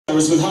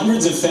viewers, with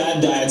hundreds of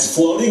fad diets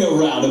floating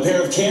around, a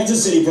pair of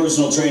Kansas City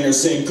personal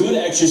trainers say good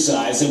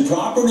exercise and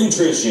proper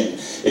nutrition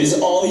is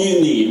all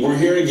you need. We're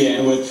here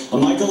again with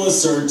Micah,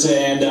 LaCerte,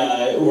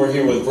 and we're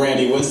here with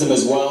Brandi Wisdom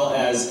as well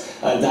as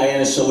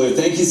Chaloux.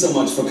 Thank you so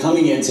much for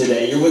coming in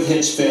today. You're with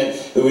Hitch.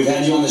 We've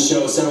had you on the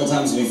show several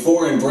times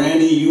before, and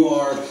Brandi, you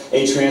are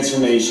a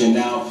transformation.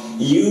 Now,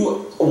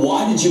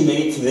 why did you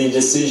make the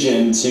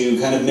decision to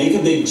kind of make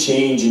a big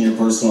change in your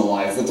personal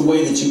life with the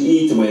way that you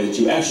eat, the way that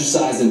you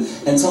exercise, and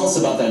tell us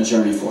about that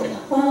journey for you?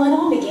 Well, it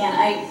all began,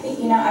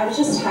 I was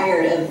just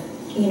tired of,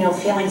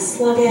 feeling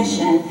sluggish,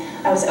 and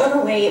I was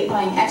overweight,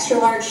 buying extra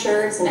large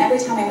shirts, and every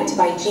time I went to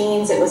buy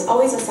jeans, it was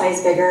always a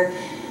size bigger,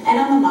 and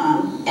I'm a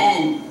mom,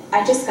 and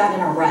I just got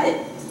in a rut,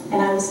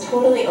 and I was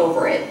totally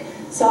over it.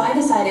 So I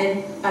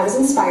decided, I was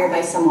inspired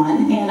by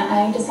someone, and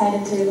I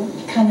decided to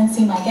come and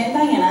see Micah and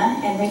Diana,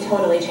 and they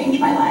totally changed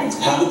my life.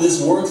 How did this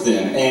work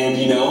then?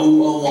 And a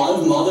lot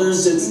of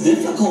mothers, it's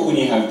difficult when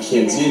you have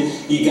kids. Yeah.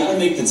 You got to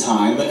make the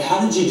time, but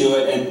how did you do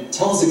it? And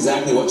tell us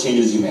exactly what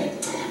changes you made.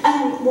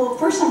 Well,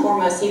 first and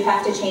foremost, you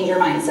have to change your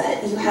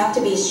mindset. You have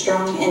to be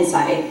strong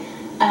inside.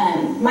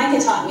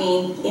 Micah taught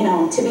me,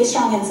 to be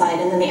strong inside,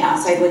 and then the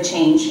outside would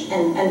change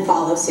and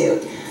follow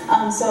suit.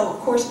 So, of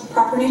course,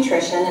 proper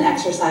nutrition and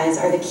exercise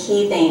are the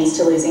key things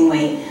to losing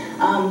weight.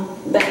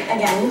 But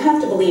again, you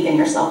have to believe in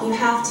yourself. You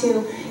have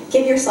to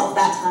give yourself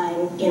that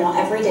time,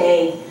 every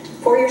day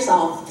for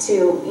yourself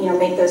to,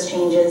 make those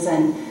changes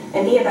and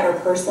be a better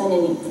person,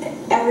 and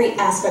every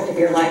aspect of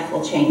your life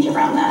will change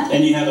around that.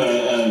 And you have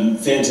a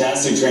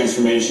fantastic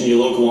transformation.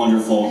 You look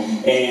wonderful,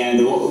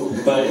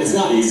 but it's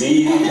not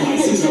easy. You have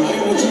vices,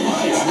 right? What's your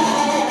vice?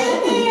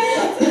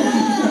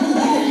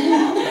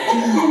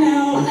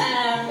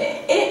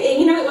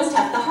 It was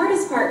tough. The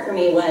hardest part for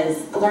me was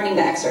learning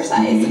to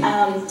exercise.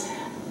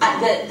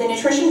 The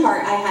nutrition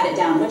part, I had it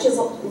down, which is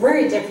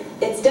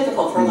it's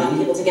difficult for a lot of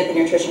people to get the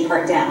nutrition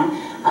part down.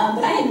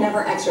 But I had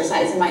never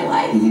exercised in my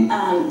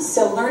life.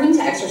 So learning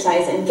to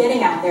exercise and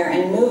getting out there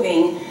and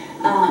moving,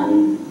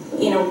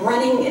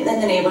 running in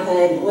the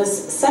neighborhood was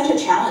such a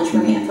challenge for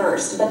me at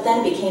first, but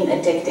then became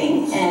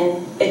addicting,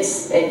 and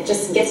it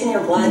just gets in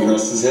your blood. And the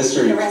rest is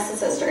history. The rest is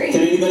history.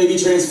 Can anybody be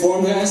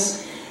transformed,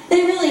 guys?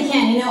 They really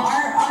can.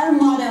 Our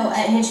motto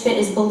at Hitch Fit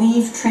is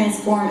believe,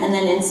 transform, and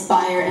then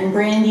inspire. And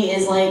Brandi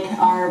is like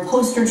our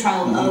poster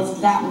child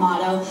of that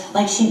motto.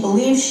 Like, she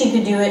believed she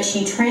could do it.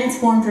 She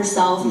transformed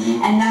herself,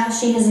 and now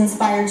she has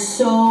inspired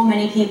so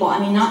many people. I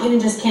mean, not even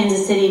just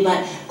Kansas City,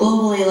 but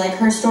globally. Like,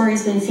 her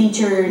story's been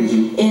featured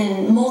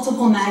in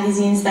multiple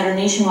magazines that are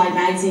nationwide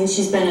magazines.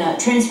 She's been a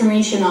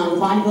transformation on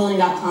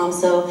bodybuilding.com.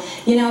 So,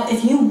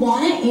 if you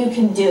want it, you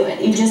can do it.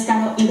 You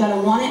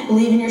gotta want it,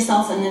 believe in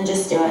yourself, and then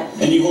just do it.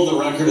 And you hold a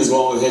record as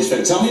well with Hitch.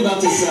 Tell me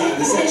about this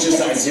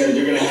exercise here that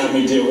you're going to have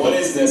me do. What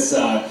is this?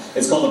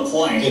 It's called a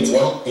plank. It's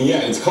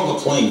called a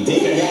plank.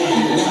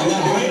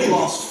 Now Brandi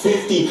lost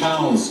 50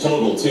 pounds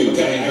total too.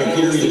 Okay, her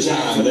period of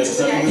time.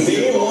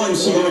 Day one,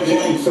 she did a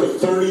plank for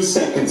 30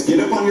 seconds. Get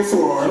up on your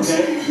forearms.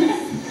 Okay.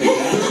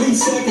 30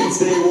 seconds,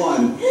 day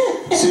one.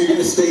 So you're going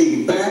to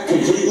stay back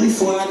completely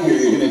flat here.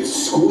 You're going to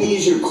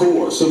squeeze your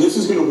core. So this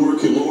is going to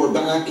work your lower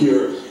back,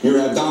 your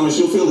abdominals.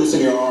 You'll feel this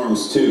in your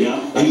arms too. Yeah.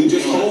 And you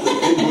just hold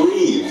it and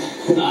breathe.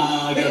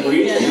 I gotta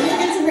breathe. Yeah.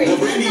 Now,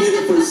 Brandi did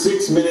it for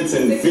 6 minutes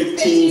and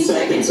 15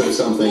 seconds or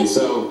something,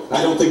 so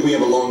I don't think we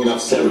have a long enough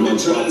segment.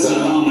 Try this at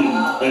home.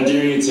 I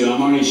dare you to.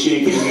 I'm already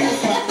shaking.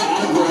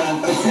 Out of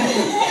breath.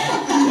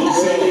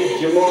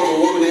 You're more of a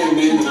woman and a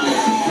man tonight.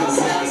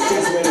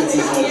 6 minutes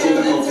is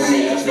difficult for me,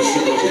 that's for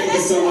sure. Thank you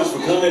so much for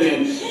coming in.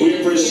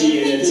 We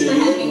appreciate it. You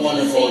look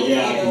wonderful.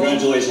 Yeah,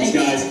 congratulations,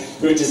 guys.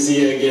 Great to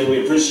see you again.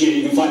 We appreciate it.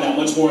 You can find out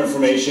much more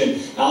information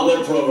on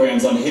their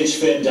programs on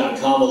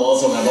hitchfit.com. We'll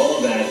also have all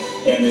of that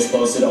and this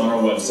posted on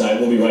our website.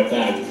 We'll be right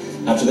back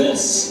after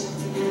this.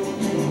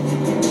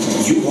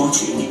 You're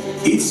watching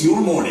It's Your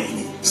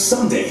Morning,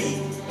 Sunday.